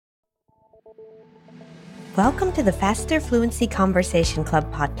Welcome to the Faster Fluency Conversation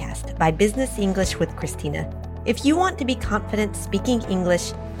Club podcast by Business English with Christina. If you want to be confident speaking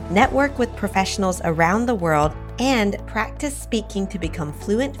English, network with professionals around the world, and practice speaking to become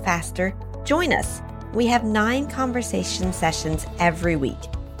fluent faster, join us. We have 9 conversation sessions every week.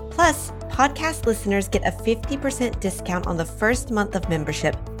 Plus, podcast listeners get a 50% discount on the first month of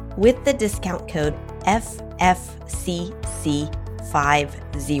membership with the discount code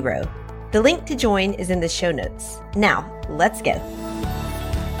FFCC50. The link to join is in the show notes. Now, let's go.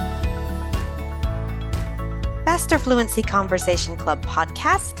 Faster Fluency Conversation Club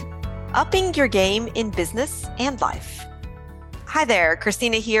podcast, upping your game in business and life. Hi there,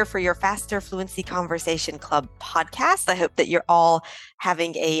 Christina here for your Faster Fluency Conversation Club podcast. I hope that you're all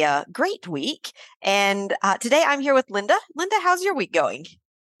having a great week. And today I'm here with Linda. Linda, how's your week going?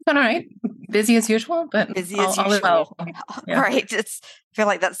 All right. Busy as usual, but busy as usual. Well. Yeah. Right. I feel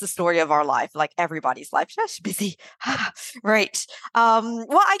like that's the story of our life, like everybody's life, just busy. Right. Well,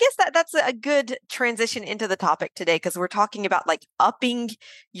 I guess that's a good transition into the topic today, because we're talking about like upping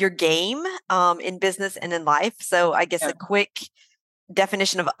your game in business and in life. So I guess a quick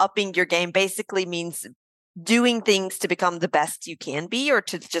definition of upping your game basically means doing things to become the best you can be, or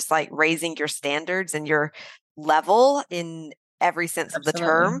to just like raising your standards and your level in every sense of the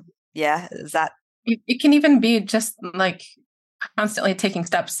term. Yeah. Is that? It can even be just like constantly taking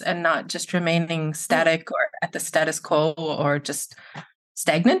steps and not just remaining static or at the status quo or just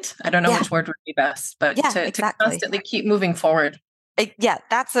stagnant. I don't know which word would be best, but to constantly keep moving forward.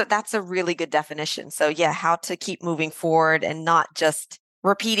 That's a really good definition. So how to keep moving forward and not just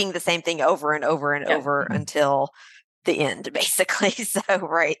repeating the same thing over and over and over until the end, basically. So,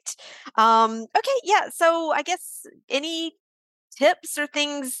 right. Okay. Yeah. So I guess any tips or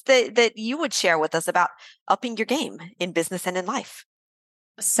things that you would share with us about upping your game in business and in life?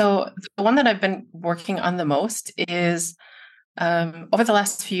 So the one that I've been working on the most is over the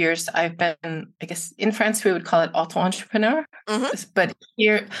last few years, I've been, I guess in France, we would call it auto-entrepreneur. Mm-hmm. But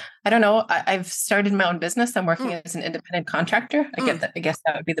here, I don't know, I've started my own business. I'm working as an independent contractor. I guess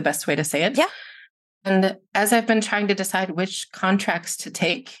that would be the best way to say it. Yeah. And as I've been trying to decide which contracts to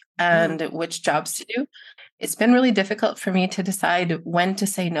take and which jobs to do, it's been really difficult for me to decide when to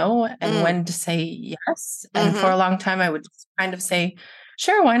say no and when to say yes. And for a long time, I would kind of say,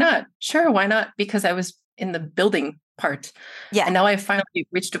 sure, why not? Sure, why not? Because I was in the building part. Yeah. And now I've finally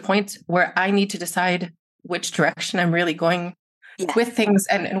reached a point where I need to decide which direction I'm really going with things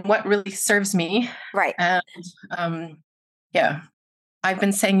and what really serves me. Right. And I've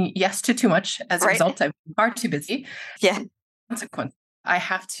been saying yes to too much. As a result, I'm far too busy. Yeah. Consequence. I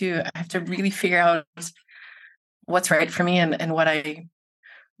have to really figure out what's right for me and what I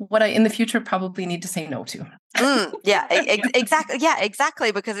in the future probably need to say no to. Exactly. Yeah,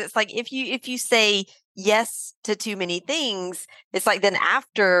 exactly. Because it's like if you say yes to too many things, it's like then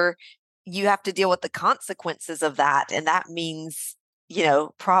after you have to deal with the consequences of that. And that means,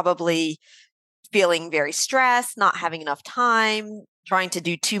 probably feeling very stressed, not having enough time, trying to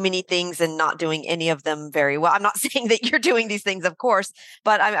do too many things and not doing any of them very well. I'm not saying that you're doing these things, of course,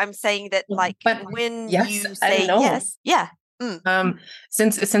 but I'm saying that when you say yes,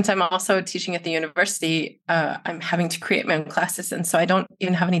 since I'm also teaching at the university, I'm having to create my own classes. And so I don't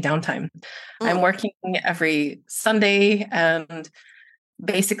even have any downtime. I'm working every Sunday, and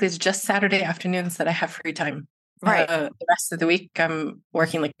basically it's just Saturday afternoons that I have free time. Right. The rest of the week, I'm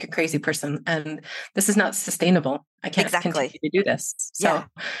working like a crazy person, and this is not sustainable. I can't continue to do this. So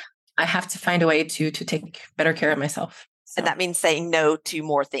I have to find a way to take better care of myself. So. And that means saying no to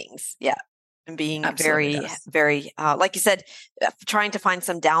more things. Yeah. And being very, very, like you said, trying to find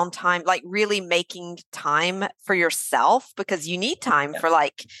some downtime, like really making time for yourself, because you need time for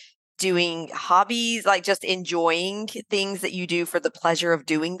like doing hobbies, like just enjoying things that you do for the pleasure of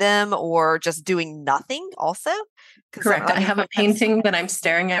doing them, or just doing nothing also. Correct. I have a painting that I'm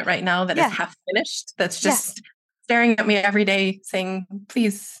staring at right now that is half finished. That's just staring at me every day saying,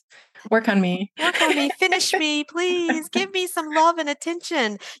 please work on me. Work on me. Finish me, please. Give me some love and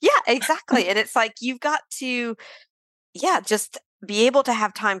attention. Yeah, exactly. And it's like, you've got to, just be able to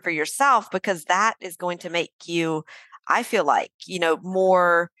have time for yourself, because that is going to make you, I feel like,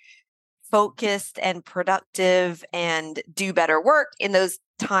 more focused and productive and do better work in those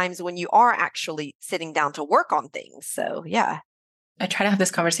times when you are actually sitting down to work on things. So, I try to have this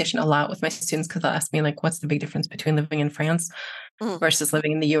conversation a lot with my students, because they'll ask me, like, what's the big difference between living in France versus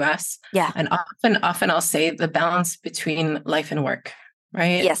living in the US? Yeah. And often I'll say the balance between life and work,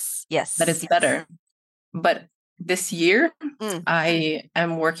 right? Yes. That is better. But this year, I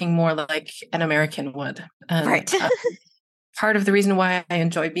am working more like an American would. And, part of the reason why I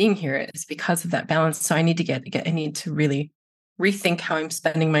enjoy being here is because of that balance. So I need to I need to really rethink how I'm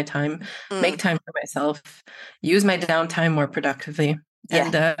spending my time, make time for myself, use my downtime more productively.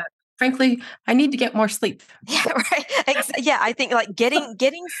 Yeah. And frankly, I need to get more sleep. Yeah, right. Yeah, I think like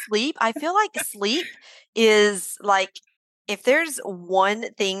getting sleep, I feel like sleep is like if there's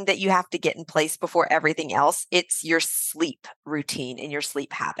one thing that you have to get in place before everything else, it's your sleep routine and your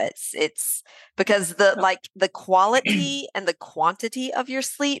sleep habits. It's because the quality and the quantity of your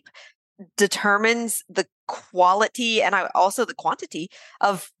sleep determines the quality and also the quantity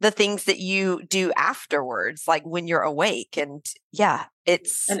of the things that you do afterwards, like when you're awake. And yeah,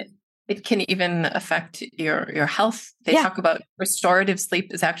 and it can even affect your health. They talk about restorative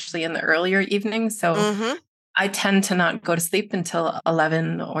sleep is actually in the earlier evening. So I tend to not go to sleep until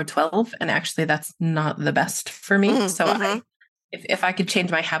 11 or 12. And actually that's not the best for me. So if I could change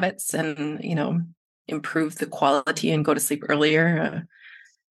my habits and, improve the quality and go to sleep earlier,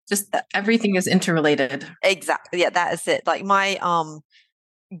 just everything is interrelated. Exactly. Yeah, that is it. Like my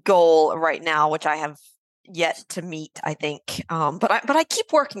goal right now, which I have yet to meet, I think. But I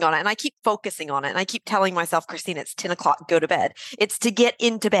keep working on it and I keep focusing on it. And I keep telling myself, Christine, it's 10 o'clock, go to bed. It's to get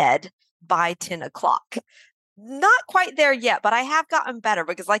into bed by 10 o'clock. Not quite there yet, but I have gotten better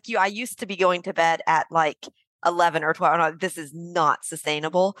because like you, I used to be going to bed at like 11 or 12. No, this is not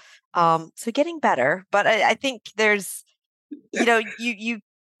sustainable. So getting better, but I think there's, you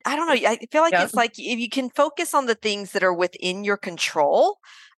I don't know. I feel like it's like if you can focus on the things that are within your control.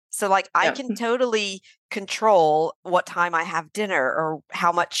 So like I can totally control what time I have dinner or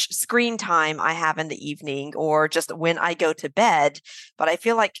how much screen time I have in the evening or just when I go to bed. But I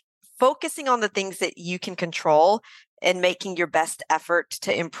feel like focusing on the things that you can control and making your best effort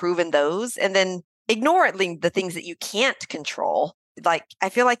to improve in those and then ignoring the things that you can't control. Like I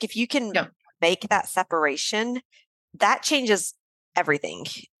feel like if you can make that separation, that changes everything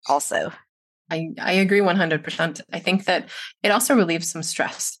also. I agree 100%. I think that it also relieves some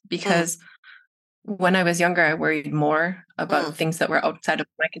stress because when I was younger, I worried more about things that were outside of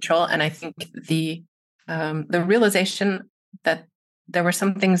my control. And I think the realization that there were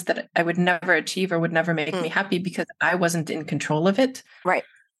some things that I would never achieve or would never make me happy because I wasn't in control of it. Right.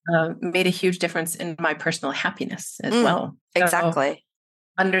 Made a huge difference in my personal happiness as well. Exactly. So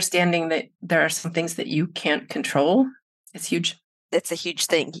understanding that there are some things that you can't control is huge. It's a huge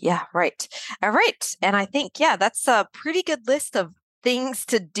thing. Yeah, right. All right. And I think, that's a pretty good list of things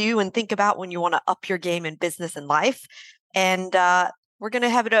to do and think about when you want to up your game in business and life. And we're going to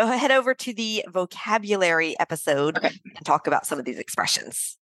head over to the vocabulary episode and talk about some of these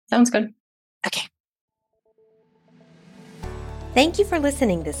expressions. Sounds good. Okay. Thank you for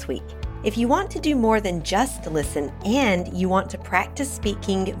listening this week. If you want to do more than just listen and you want to practice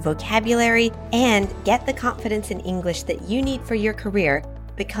speaking vocabulary and get the confidence in English that you need for your career,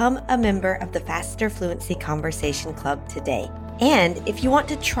 become a member of the Faster Fluency Conversation Club today. And if you want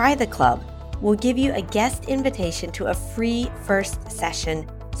to try the club, we'll give you a guest invitation to a free first session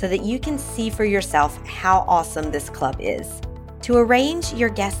so that you can see for yourself how awesome this club is. To arrange your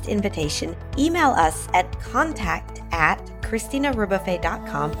guest invitation, email us at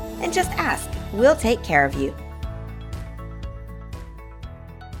contact@ChristinaRebuffet.com and just ask. We'll take care of you.